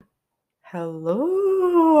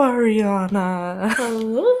Hello, Ariana.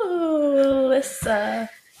 Hello, Alyssa.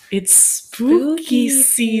 It's spooky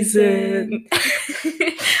season.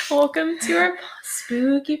 Welcome to our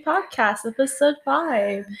spooky podcast, episode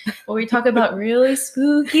 5, where we talk about really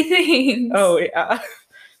spooky things. Oh, yeah.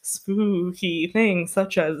 Spooky things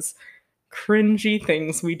such as cringy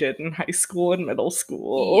things we did in high school and middle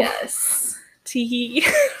school. Yes. Tee.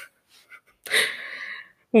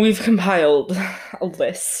 We've compiled a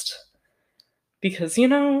list because,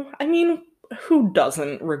 who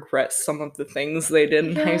doesn't regret some of the things they did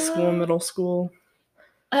in high school and middle school?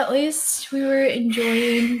 At least we were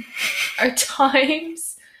enjoying our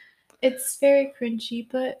times. It's very cringy,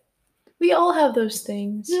 but we all have those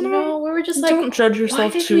things, we were just like, don't judge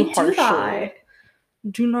yourself too harshly.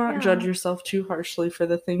 Do not judge Yeah. yourself too harshly for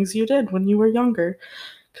the things you did when you were younger,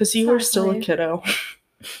 because you were still a kiddo.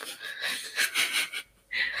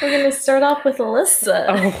 We're gonna start off with Alyssa.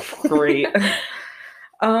 Oh, great.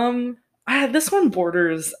 This one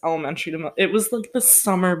borders elementary to it was like the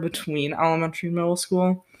summer between elementary and middle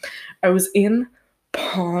school. I was in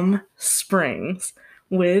Palm Springs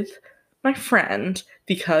with my friend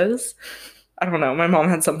because, I don't know, my mom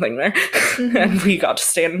had something there. And we got to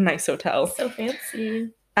stay in a nice hotel. So fancy.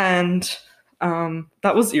 And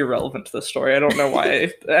that was irrelevant to the story. I don't know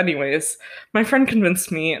why. Anyways, my friend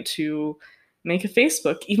convinced me to make a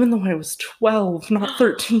Facebook, even though I was 12, not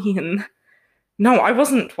 13. No, I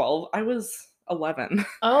wasn't 12. I was 11.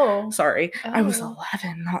 Oh. Sorry. Oh. I was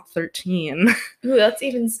 11, not 13. Ooh, that's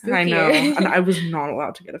even spookier. I know. And I was not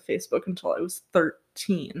allowed to get a Facebook until I was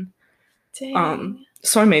 13. Dang.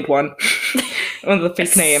 So I made one. With a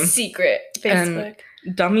fake name. Secret Facebook.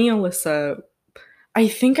 And dummy Alyssa, I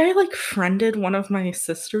think I friended one of my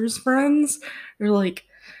sister's friends, or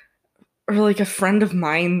a friend of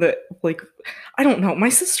mine that I don't know. My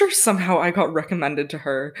sister, somehow I got recommended to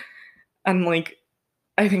her, and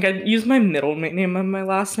I think I'd use my middle name and my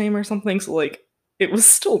last name or something, so it was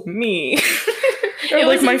still me.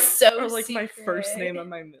 Or my first name and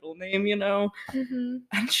my middle name, Mm-hmm.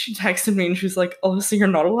 And she texted me and she was like, Alyssa, you're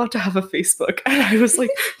not allowed to have a Facebook. And I was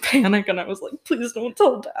panic, and I was like, please don't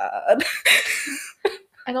tell Dad.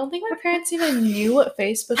 I don't think my parents even knew what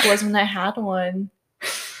Facebook was when I had one.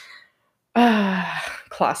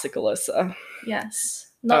 Classic Alyssa. Yes.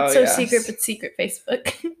 Not so secret, but secret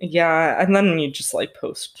Facebook. Yeah, and then you just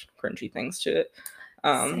post cringy things to it.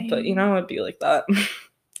 But it'd be like that.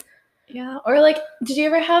 Yeah. Or did you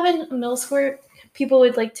ever have in middle school where people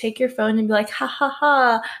would take your phone and be like, ha ha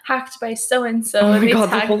ha, hacked by so and so, and they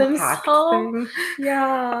tag themselves?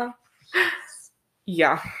 Yeah.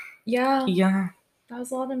 Yeah. Yeah. Yeah. That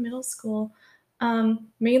was a lot of middle school.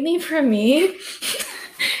 Mainly for me,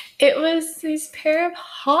 it was these pair of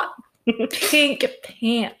hot pink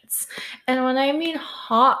pants. And when I mean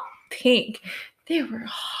hot pink, they were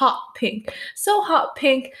hot pink. So hot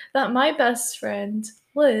pink that my best friend,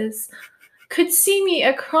 Liz, could see me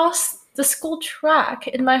across the school track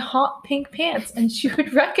in my hot pink pants, and she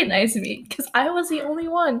would recognize me because I was the only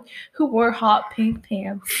one who wore hot pink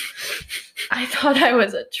pants. I thought I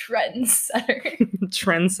was a trendsetter.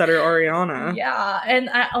 Trendsetter Ariana. Yeah, and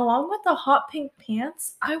along with the hot pink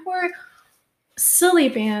pants, I wore silly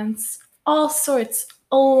bands, all sorts,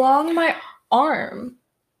 along my arm.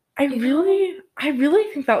 I really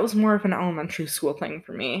think that was more of an elementary school thing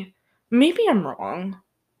for me. Maybe I'm wrong.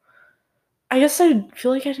 I guess I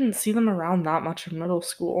feel like I didn't see them around that much in middle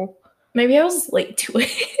school. Maybe I was late to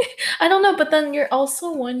it. I don't know, but then you're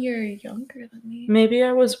also 1 year younger than me. Maybe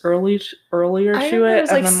I was earlier to it. It was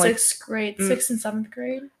and then 6th grade, 6th and 7th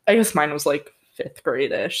grade. I guess mine was 5th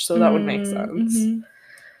grade-ish, so that would make sense.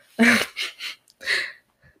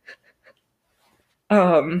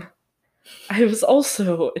 Mm-hmm. I was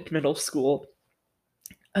also in middle school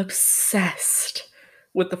obsessed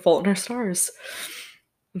with The Fault in Our Stars.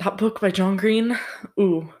 That book by John Green.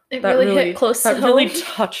 Ooh, that really hit close to home. That really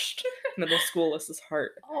touched middle school Alyssa's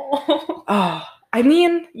heart. Oh. I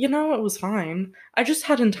mean, it was fine. I just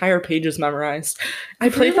had entire pages memorized. I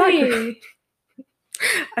played that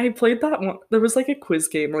one. There was a quiz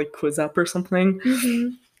game, Quiz Up or something.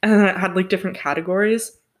 Mm-hmm. And it had different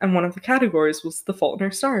categories. And one of the categories was The Fault in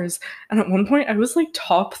Our Stars. And at one point, I was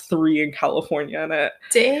top 3 in California in it.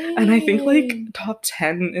 Dang. And I think top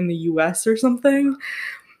 10 in the US or something.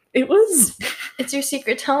 It's your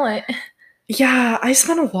secret talent. Yeah, I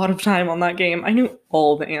spent a lot of time on that game. I knew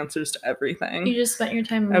all the answers to everything. You just spent your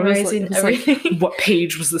time memorizing everything. What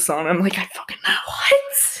page was this on? I'm I fucking know.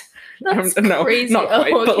 What? That's crazy. No, not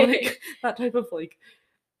quite, but that type of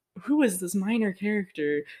who is this minor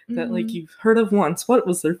character that like Mhm. you've heard of once? What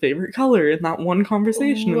was their favorite color in that one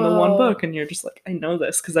conversation in the one Whoa. book? And you're just like, I know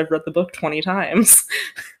this because I've read the book 20 times.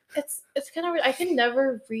 It's kind of weird. I can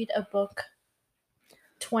never read a book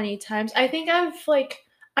 20 times. I think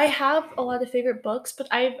I have a lot of favorite books, but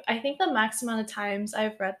I think the max amount of times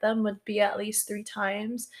I've read them would be at least 3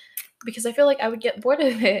 times because I feel like I would get bored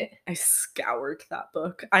of it. I scoured that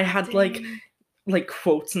book. I had like Dang.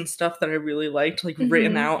 quotes and stuff that I really liked, like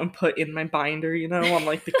written Mhm. out and put in my binder, you know, on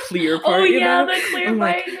like the clear Oh part, you yeah, know? the clear I'm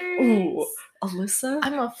like, binders. ooh, Alyssa?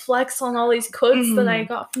 I'm a flex on all these quotes that I Mhm.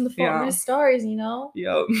 got from the Fault in Yeah. My Stars, you know?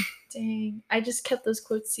 Yep. Dang. I just kept those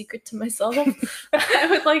quotes secret to myself. I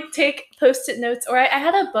would like take post-it notes, or I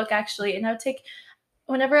had a book actually, and I would take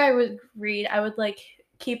whenever I would read, I would like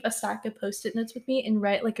keep a stack of post-it notes with me and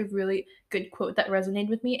write like a really good quote that resonated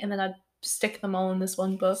with me, and then I'd stick them all in this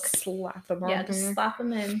one book. Slap them Yeah, on just there. slap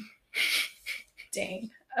them in.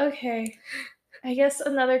 Dang. Okay. I guess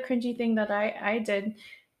another cringy thing that I did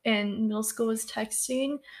in middle school was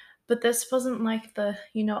texting, but this wasn't like the,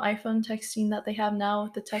 iPhone texting that they have now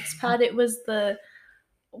with the text pad. It was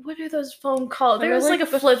what are those phone called? They're There's like a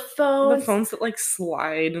flip phone. The phones that like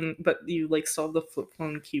slide but you like still have the flip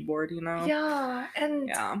phone keyboard, you know? Yeah, and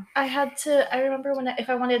Yeah. I remember if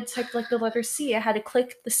I wanted to type like the letter C, I had to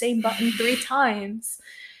click the same button 3 times.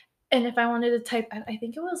 And if I wanted to type, I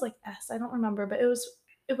think it was like S, I don't remember, but it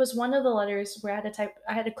was one of the letters where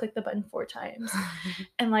I had to click the button 4 times.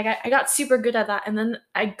 And like I got super good at that, and then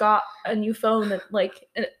I got a new phone that like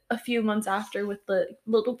a few months after with the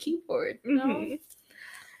little keyboard, you know? Mhm.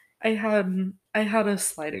 I had a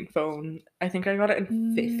sliding phone. I think I got it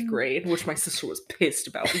in 5th grade, which my sister was pissed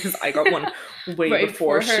about because I got one way Right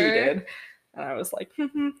before before she her. did. And I was like,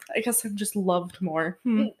 I guess I'm just loved more.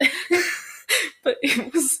 But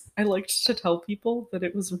I liked to tell people that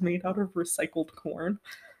it was made out of recycled corn.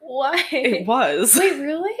 Why? It was. Wait,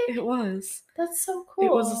 really? It was. That's so cool.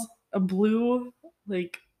 It was a blue,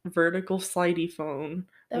 like, vertical slidey phone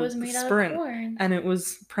that with was the made out of Sprint, corn. and it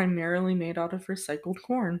was primarily made out of recycled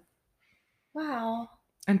corn. Wow.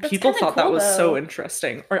 And That's people kinda thought that cool, was so though.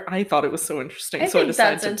 interesting, or I thought it was so interesting, I so I think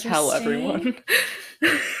decided that's to tell interesting.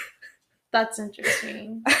 everyone. That's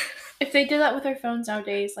interesting. If they did that with our phones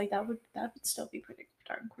nowadays, like that would still be pretty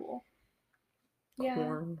darn cool. Yeah.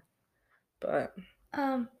 Corn. But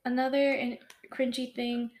Another cringy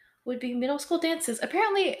thing would be middle school dances.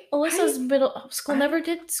 Apparently, Alyssa's middle school never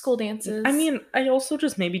did school dances. I mean, I also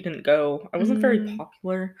just maybe didn't go. I wasn't very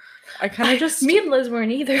popular. I kind of just me and Liz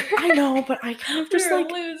weren't either. I know, but I kind of just we were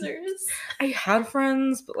like losers. I had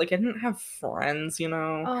friends, but like I didn't have friends, you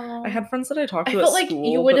know. Oh. I had friends that I talked I to felt at like school.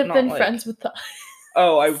 you would but have not, been like- friends with us.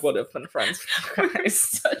 Oh, I would have been friends with you We're guys.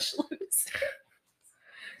 such losers.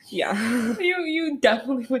 Yeah. You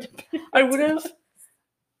definitely would have been. I would have.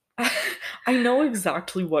 I know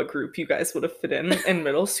exactly what group you guys would have fit in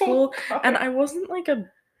middle school, and I wasn't like a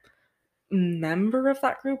member of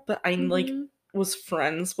that group, but I like was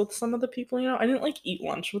friends with some of the people, you know. I didn't like eat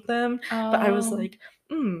lunch with them, but I was like,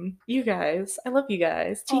 you guys, I love you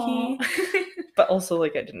guys, teehee. But also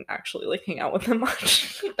like I didn't actually like hang out with them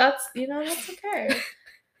much. That's okay.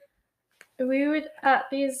 We would at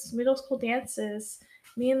these middle school dances,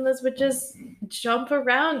 me and Liz would just jump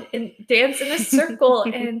around and dance in a circle,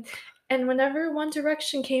 and whenever One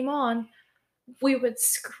Direction came on, we would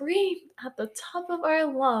scream at the top of our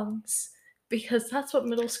lungs because that's what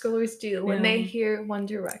middle schoolers do when they hear One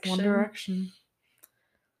Direction. One Direction.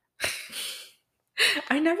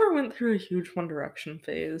 I never went through a huge One Direction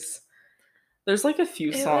phase. There's like a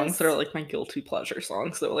few songs that are like my guilty pleasure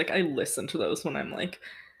songs, so like I listen to those when I'm like,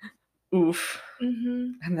 oof.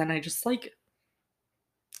 And then I just like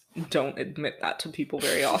don't admit that to people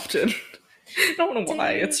very often. I don't know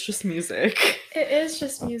why. It's just music. It is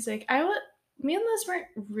just music. Me and Liz weren't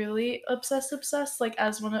really obsessed. Like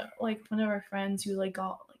as one of our friends who like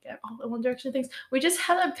got like all the One Direction things. We just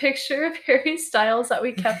had a picture of Harry Styles that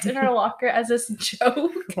we kept in our locker as this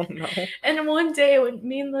joke. Oh no. And one day when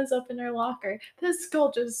me and Liz open our locker, this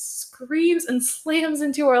girl just screams and slams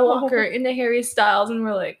into our locker into Harry Styles, and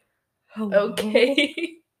we're like, hello?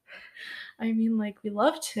 Okay. I mean, like, we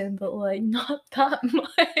loved him, but like not that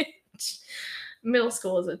much. Middle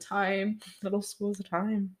school is a time.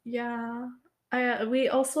 Yeah. We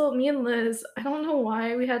also, me and Liz, I don't know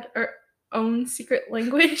why, we had our own secret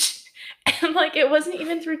language. And like it wasn't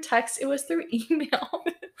even through text, it was through email.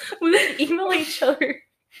 We would email each other.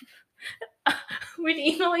 We'd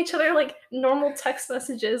email each other like normal text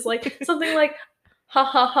messages, like something like, ha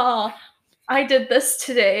ha ha, I did this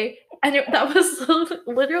today. And that was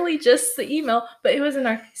literally just the email, but it was in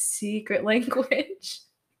our secret language.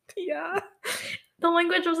 Yeah. The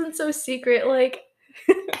language wasn't so secret, like,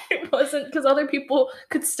 it wasn't because other people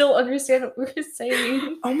could still understand what we were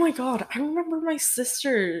saying. Oh my god, I remember my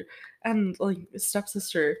sister and like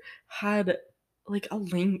stepsister had like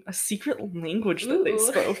a secret language that they Ooh.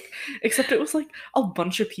 spoke. Except it was like a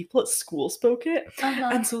bunch of people at school spoke it. Uh-huh.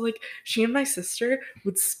 And so like she and my sister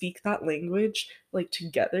would speak that language like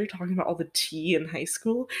together, talking about all the tea in high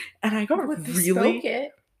school. And I got But they really spoke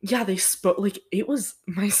it. yeah, they spoke like it was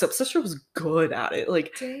my stepsister was good at it.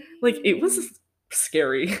 Like it Dang. was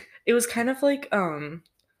scary. It was kind of like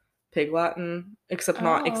Pig Latin, except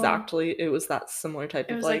not Oh. exactly. It was that similar type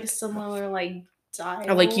It of was like similar like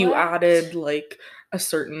dialect. like you added like a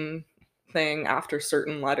certain thing after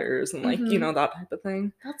certain letters and like you Mhm. know that type of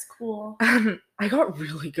thing. That's cool. And I got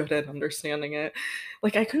really good at understanding it.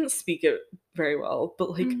 Like I couldn't speak it very well,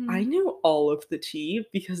 but like I Mhm. knew all of the tea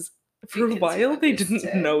because for a Because you while they didn't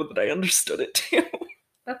understood. know that I understood it too.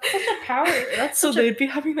 That's such a power. That's So such a they'd be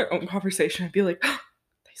having their own conversation. I'd be like,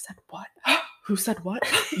 they said what? Who said what?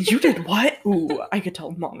 You did what? Ooh, I could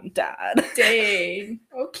tell mom and dad. dang.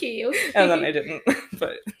 Okay. And then I didn't.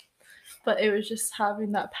 But it was just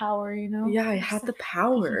having that power, you know? yeah, I Just had that the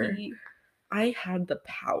power. ability. I had the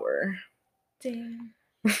power. Dang.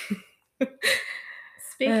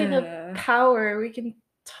 Speaking of Uh, power, we can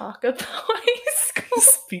talk about high school.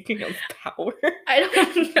 Speaking of power, I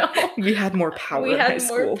don't know. we had more power We in had high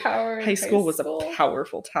more school. power in High school was school. a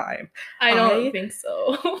powerful time. I don't I- think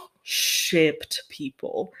so. Shipped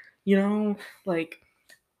people. You know, like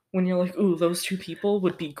when you're like, ooh, those two people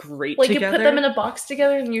would be great Like together. you put them in a box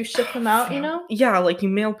together and you ship them out, you know? Yeah, like you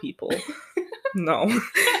mail people. No.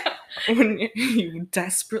 When you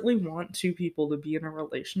desperately want two people to be in a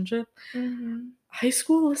relationship, Mm-hmm. high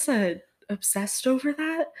school was obsessed over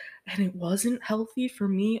that, and it wasn't healthy for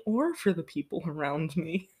me or for the people around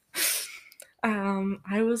me.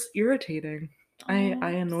 I was irritating.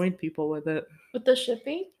 I annoyed people with it. With the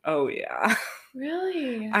shipping? Oh yeah.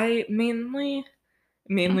 Really? I mainly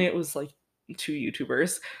it was like two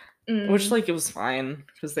YouTubers, which like it was fine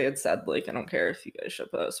because they had said like I don't care if you guys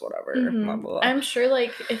ship us, whatever. Blah, blah, blah. I'm sure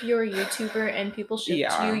like if you're a YouTuber and people shipped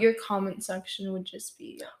Yeah. you, your comment section would just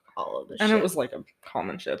be all of the shit. And it was like a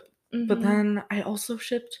common ship. But then I also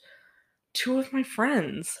shipped two of my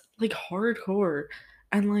friends, like hardcore.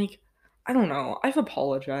 And like, I don't know, I've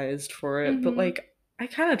apologized for it, but like, I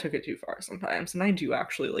kind of took it too far sometimes. And I do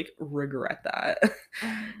actually like regret that.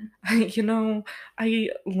 You know, I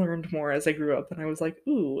learned more as I grew up and I was like,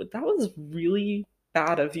 ooh, that was really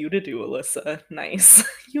bad of you to do, Alyssa. Nice.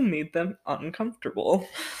 You made them uncomfortable.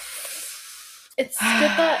 It's good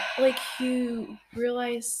that like you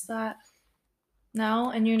realize that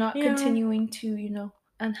now and you're not Yeah. continuing to, you know,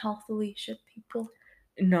 unhealthily ship people.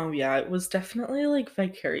 No, yeah, it was definitely like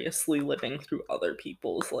vicariously living through other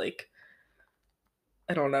people's like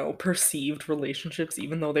I don't know, perceived relationships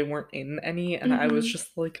even though they weren't in any and I was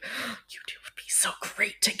just like you two would be so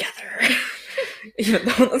great together. Even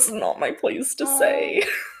though that's not my place to say.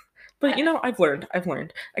 But you know, I've learned.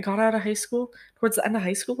 I got out of high school. Towards the end of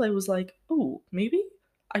high school, I was like, "Oh, maybe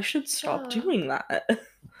I should stop doing that."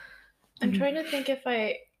 I'm trying to think if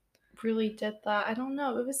I really did that. I don't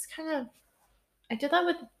know. It was kind of I did that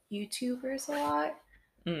with YouTubers a lot.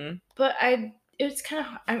 But it was kind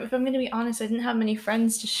of if I'm going to be honest, I didn't have many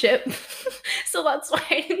friends to ship. So that's why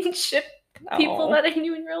I didn't ship people that I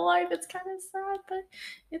knew in real life. It's kind of sad, but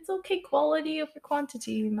it's okay. Quality over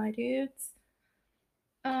quantity, my dudes.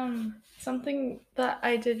 Something that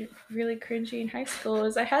I did really cringy in high school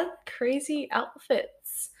is I had crazy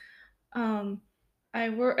outfits. I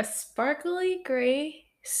wore a sparkly gray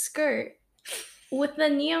skirt with a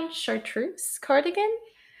neon chartreuse cardigan.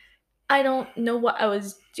 I don't know what I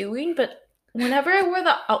was doing, but whenever I wore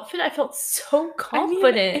the outfit, I felt so confident.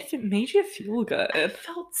 I mean, if it made you feel good. I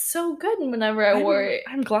felt so good whenever I wore it.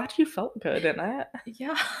 I'm glad you felt good in it.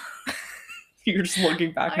 Yeah. You're just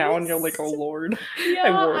looking back now and you're like, oh lord. Yeah,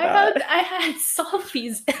 I wore that. I had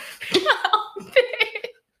selfies in the outfit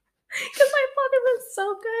because I thought it was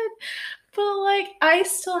so good. But like, I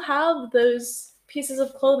still have those pieces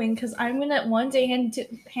of clothing because I'm gonna one day hand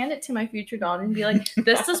it to my future daughter and be like,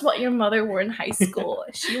 "This is what your mother wore in high school.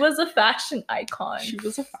 She was a fashion icon." She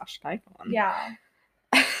was a fashion icon. Yeah.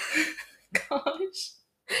 Gosh.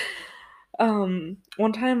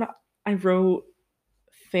 One time I wrote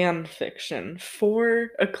fan fiction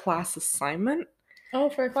for a class assignment. Oh,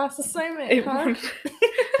 for a class assignment,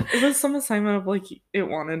 it was some assignment of like it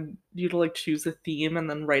wanted you to like choose a theme and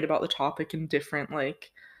then write about the topic in different like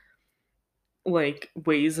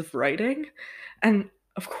ways of writing. And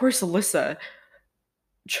of course Alyssa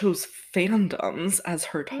chose fandoms as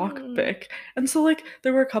her Mm. topic. And so like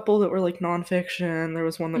there were a couple that were like nonfiction. There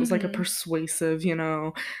was one that was like a Mm-hmm. persuasive,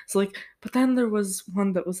 so like but then there was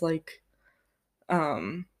one that was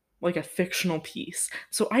um like a fictional piece.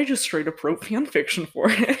 So I just straight up wrote fan fiction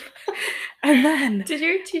for it. And then Did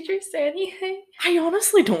your teacher say anything? I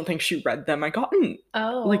honestly don't think she read them. I got like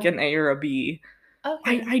Oh, an A or a B.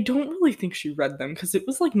 okay. I don't really think she read them because it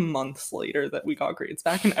was like months later that we got grades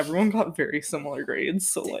back and everyone got very similar grades.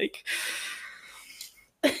 So like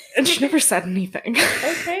and she never said anything.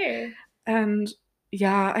 Okay. And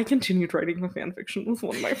yeah, I continued writing the fan fiction with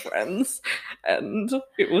one of my friends, and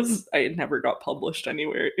I never got published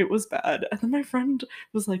anywhere. It was bad. And then my friend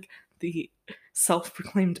was like the self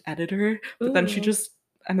proclaimed editor, but then she Ooh. just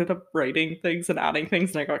ended up writing things and adding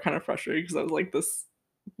things, and I got kind of frustrated because I was like, this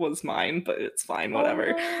was mine, but it's fine, Oh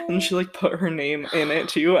whatever. And no. she like put her name in it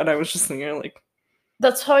too, and I was just thinking, like,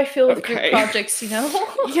 That's how I feel with group okay. projects, you know?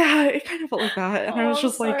 Yeah, it kind of felt like that. And I Oh, was I'm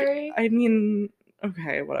just like, sorry. I mean,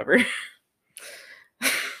 okay, whatever.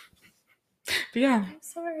 But yeah, I'm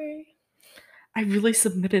sorry. I really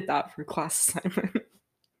submitted that for class assignment.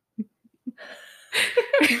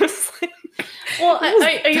 It was like, Well, it was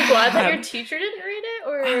are you glad that your bad. teacher didn't read it,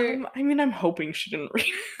 or I mean, I'm hoping she didn't read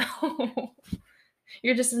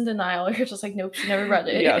you're just in denial? You're just like, nope, she never read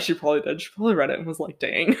it. Yeah, it. she probably did. She probably read it and was like,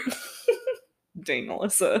 dang, dang,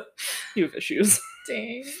 Alyssa, you have issues.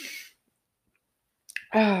 Dang.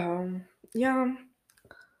 Yeah.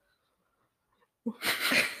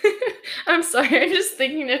 I'm sorry. I'm just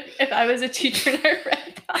thinking if I was a teacher and I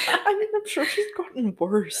read that. I mean, I'm sure she's gotten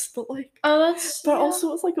worse, but like, Oh, that's but yeah. also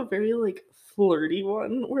it was like a very like flirty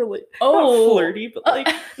one where like not Oh. flirty but like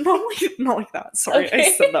not like that, sorry, I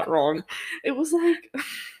Okay. said that wrong. It was like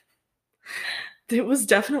it was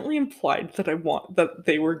definitely implied that I want that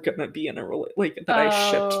they were gonna be in a like that I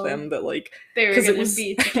shipped Oh, them, that like they were because it gonna was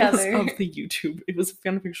be it was together. of the YouTube, it was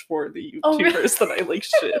fanfic for the Oh, really? YouTubers that I like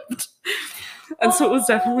shipped. And so it was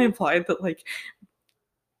definitely Oh. implied that like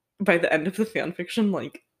by the end of the fanfiction,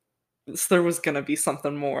 like there was gonna be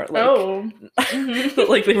something more, like Oh. that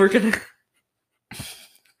Mm-hmm. like they were gonna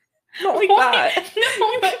not like What? that.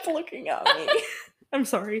 You No. keep looking at me. I'm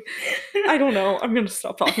sorry. I don't know. I'm gonna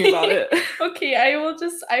stop talking about it. Okay, I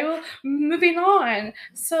will moving on.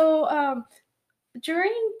 So,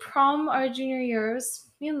 during prom our junior years,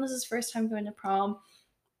 me and Liz's first time going to prom.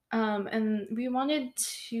 And we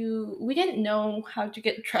didn't know how to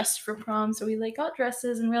get dressed for prom, so we like got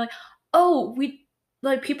dresses and we're like, oh, we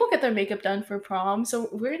like people get their makeup done for prom, so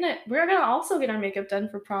we're gonna also get our makeup done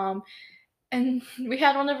for prom. And we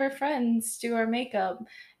had one of our friends do our makeup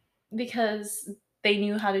because they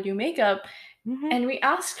knew how to do makeup. Mhm. And we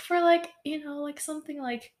asked for like, like something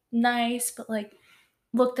like nice, but like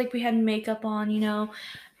looked like we had makeup on,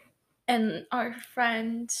 and our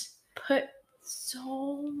friend put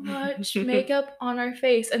so much makeup on our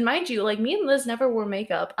face. And mind you, like me and Liz never wore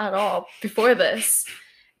makeup at all before this.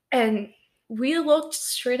 And we looked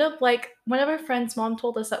straight up like one of our friends' mom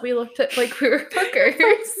told us that we looked at like we were Your friend's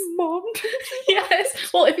hookers. mom told you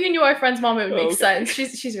Yes. Well, if you knew our friend's mom, it would that? make Okay. sense.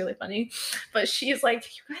 She's really funny. But she's like,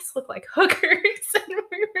 you guys look like hookers. And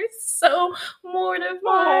we were so mortified.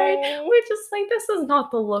 Oh. We're just like, this is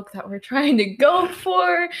not the look that we're trying to go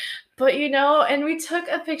for. But and we took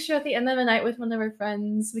a picture at the end of the night with one of our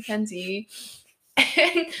friends, Mackenzie.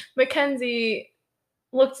 And Mackenzie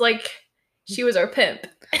looked like she was our pimp.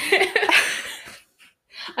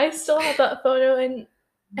 I still have that photo,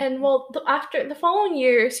 and well, after the following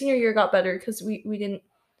year, senior year got better because we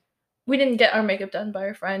didn't get our makeup done by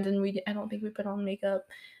our friend, and I don't think we put on makeup,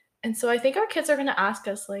 and so I think our kids are gonna ask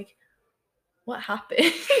us like, what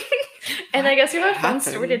happened? And I What guess we have a fun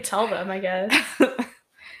story to happened? tell them. I guess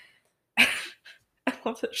I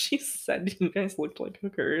love that she said you guys looked like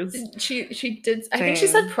hookers. she did. I think she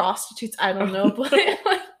said Dang. prostitutes. I don't know, but like,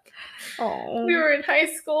 we Oh. were in high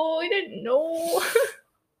school. We didn't know.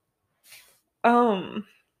 Um.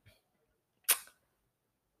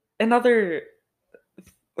 Another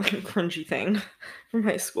cringy thing from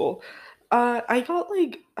high school.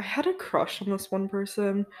 I had a crush on this one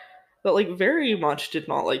person that like very much did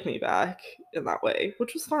not like me back in that way,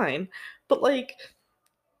 which was fine. But like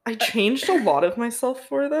I changed a lot of myself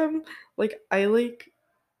for them. Like I like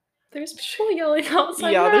There's people yelling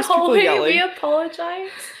outside yeah, our there's people hallway. We yelling. apologize.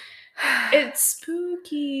 It's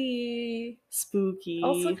spooky.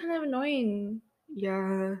 Also Spooky. kind of annoying.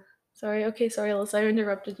 Yeah. Sorry. Okay, sorry, Alyssa. I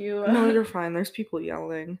interrupted you. No, you're fine. There's people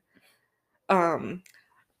yelling. Um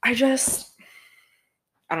I just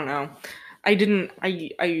I don't know. I didn't I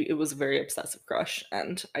it was a very obsessive crush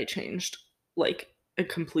and I changed like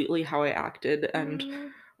completely how I acted, and Mm,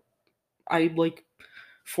 I like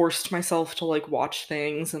forced myself to like watch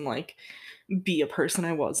things and like be a person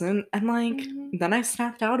I wasn't. And like Mhm. then I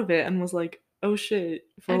snapped out of it and was like, oh shit,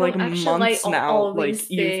 for I like don't actually like months all now, of like these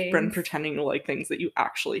you've been things. pretending to like things that you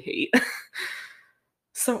actually hate.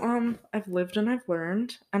 So I've lived and I've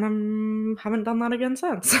learned and I'm haven't done that again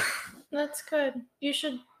since. That's good. You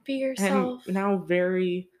should be I'm yourself. now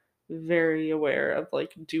very, very aware of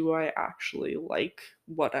like, do I actually like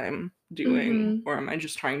what I'm doing Mhm. or am I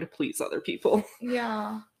just trying to please other people?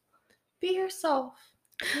 Yeah. Be yourself.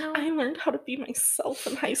 I learned how to be myself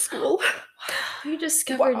in high school. You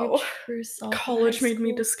discovered your Wow. true self in high College made me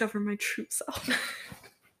school. discover my true self.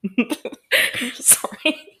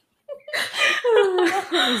 Sorry.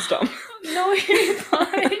 That was dumb. No, you're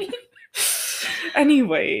fine.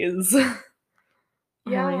 Anyways, Yeah.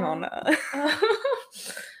 Ariana.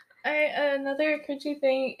 Another cringy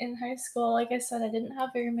thing in high school, like I said, I didn't have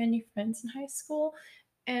very many friends in high school,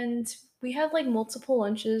 and we had like multiple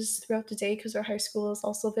lunches throughout the day because our high school is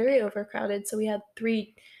also very overcrowded. So we had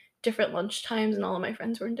 3 different lunch times, and all of my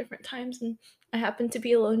friends were in different times, and I happened to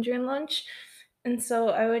be alone during lunch, and so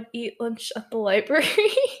I would eat lunch at the library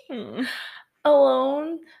Hmm.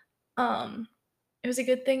 alone. Um, it was a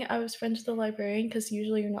good thing I was friends with the librarian because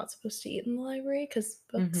usually you're not supposed to eat in the library because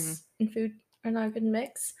Mm-hmm. books and food are not a good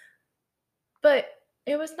mix. But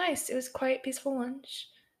it was nice. It was quiet, peaceful lunch.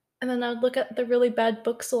 And then I would look at the really bad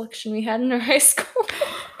book selection we had in our high school.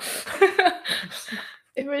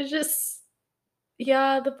 It was just,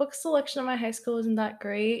 yeah, the book selection in my high school wasn't that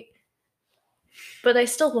great. But I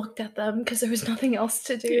still looked at them because there was nothing else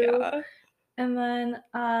to do. Yeah. And then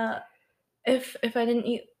if I didn't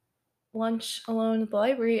eat lunch alone at the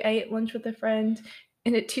library, I ate lunch with a friend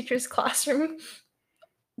in a teacher's classroom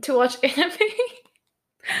to watch anime.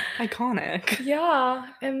 Iconic. Yeah,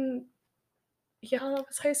 and yeah, that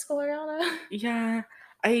was high school Ariana. Yeah.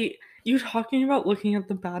 You talking about looking at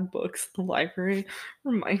the bad books in the library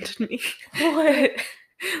reminded me that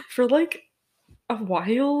for like a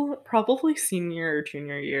while, probably senior or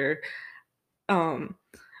junior year, um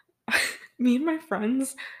me and my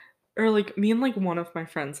friends, or like me and like one of my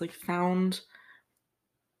friends like found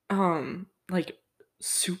like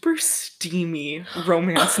super steamy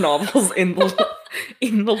romance novels in the Wait,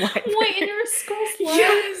 in library. your school's lab?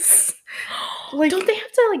 Yes. Like Don't they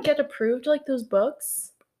have to like get approved like those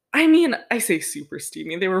books? I mean, I say super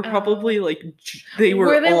steamy. They were probably Oh. like they Were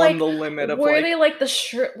were they on like the limit of were like they like the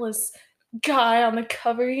shirtless guy on the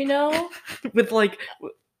cover, you know? with like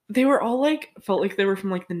they were all like felt like they were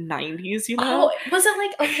from like the 90s, you know? Oh, was it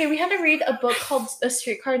like okay, we had to read a book called A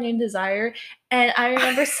Streetcar Named Desire, and I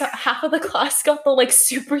remember half of the class got the like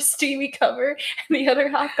super steamy cover, and the other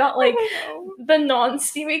half got like Oh the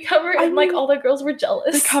non-steamy cover, I and like mean, all the girls were the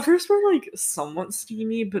jealous. covers were like somewhat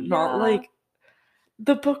steamy, but not Yeah. like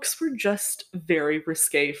the books were just very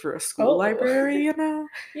risque for a school Oh. library, you know?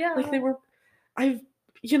 Like Yeah. they were I've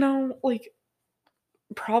like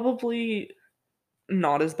probably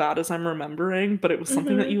not as bad as I'm remembering, but it was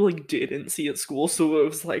something that Mhm. you like didn't see at school, so it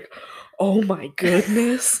was like, "Oh my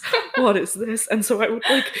goodness, what is this?" And so I would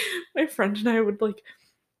like my friend and I would like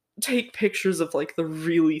take pictures of like the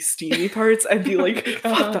really steamy parts and be like,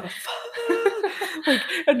 "What the fuck?" Like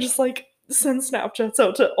and just like send Snapchats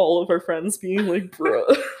out to all of our friends being like, "Bruh."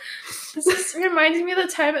 This just reminds me of the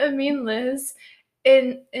time of me and Liz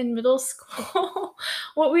in middle school.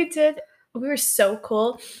 What we did, we were so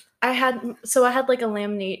cool. I had like a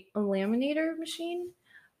laminator machine.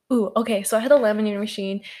 Ooh, okay. So I had a laminator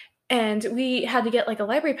machine, and we had to get like a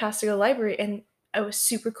library pass to go to the library, and it was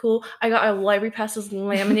super cool. I got our library passes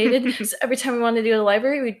laminated, so every time we wanted to go to the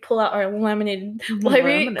library, we'd pull out our laminated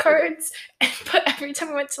library Laminate. cards, but every time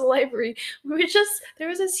we went to the library, we would just there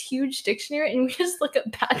was this huge dictionary, and we just look up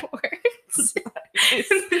bad words in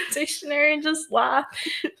the dictionary and just laugh.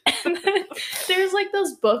 And then there's like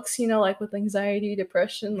those books, like with anxiety,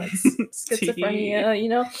 depression, like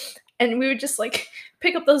schizophrenia, and we would just like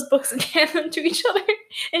pick up those books and hand them to each other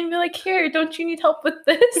and be like, "Here, don't you need help with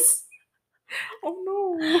this?" Oh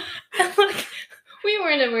no. And like, we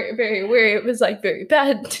weren't ever very aware it was like very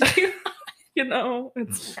bad to do. You know,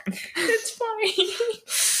 it's fine. It's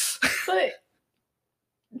fine, but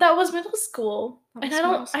that was middle school, That and was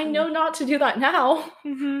middle I school. know not to do that now.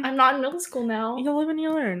 Mhm. I'm not in middle school now. You live and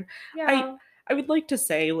you learn. Yeah. I would like to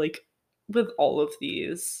say, like, with all of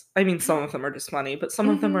these, I mean, some of them are just funny, but some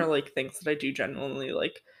of them Mhm. are like things that I do genuinely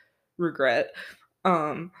like regret.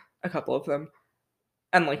 Um, a couple of them,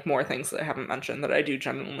 and like more things that I haven't mentioned that I do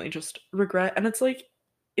genuinely just regret. And it's like,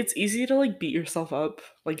 it's easy to like beat yourself up,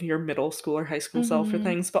 like your middle school or high school self for Mhm.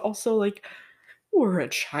 things, but also like, we're a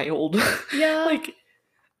child. Yeah. Like,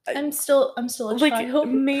 I'm still a like, child.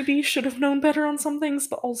 maybe should have known better on some things,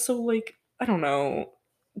 but also, like, I don't know.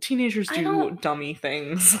 Teenagers I do don't- dummy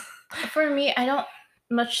things. For me, I don't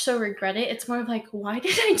much so regret it. It's more of like, why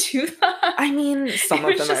did I do that? I mean, some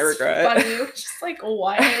It of was them I just regret. funny. It was just like,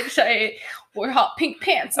 why did I wear hot pink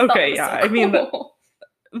pants? And Okay, thought yeah, it was so I mean, cool?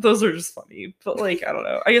 those are just funny. But, like, I don't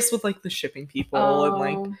know. I guess with, like, the shipping people and,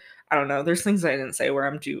 like, Oh. I don't know. There's things I didn't say where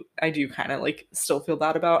I do kind of, like, still feel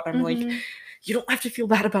bad about. I'm like, Mhm. you don't have to feel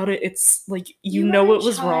bad about it. It's, like, you were know a it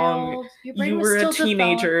was wrong. child. Your brain You was were a still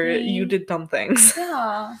teenager. You developing. did dumb things.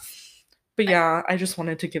 Yeah. But yeah, I just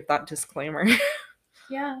wanted to give that disclaimer.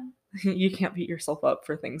 Yeah. You can't beat yourself up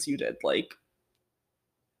for things you did, like,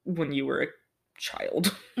 when you were a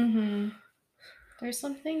child. Mm-hmm. There's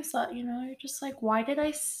some things that, you're just like, why did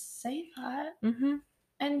I say that? Mm-hmm.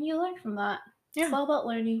 And you learn from that. It's Yeah. all about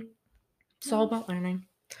learning. It's all about learning.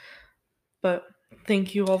 But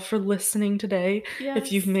thank you all for listening today. Yes.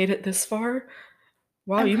 If you've made it this far,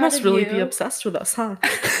 wow, I'm you proud must of really be you. obsessed with us, huh?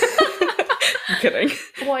 I'm kidding.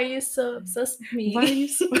 Why are you so obsessed with me? Why are you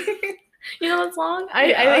so... You know what's long?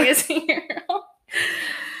 I think it's here.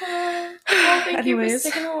 Well, thank you for Anyways,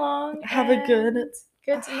 sticking along. have a good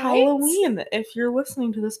night. Halloween. If you're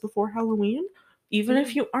listening to this before Halloween, even if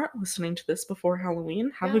Mhm. you aren't listening to this before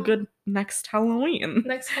Halloween, have a Yeah. good next Halloween.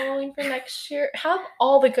 Next Halloween for next year. Have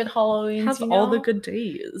all the good Halloweens. Have all the good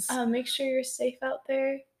days. Make sure you're safe out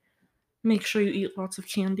there. Make sure you eat lots of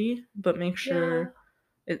candy, but make sure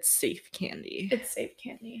Yeah. it's safe candy. It's safe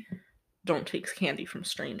candy. Don't take candy from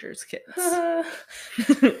strangers, kids. God.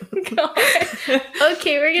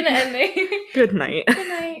 Okay, we're gonna end there. Good night. Good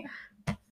night.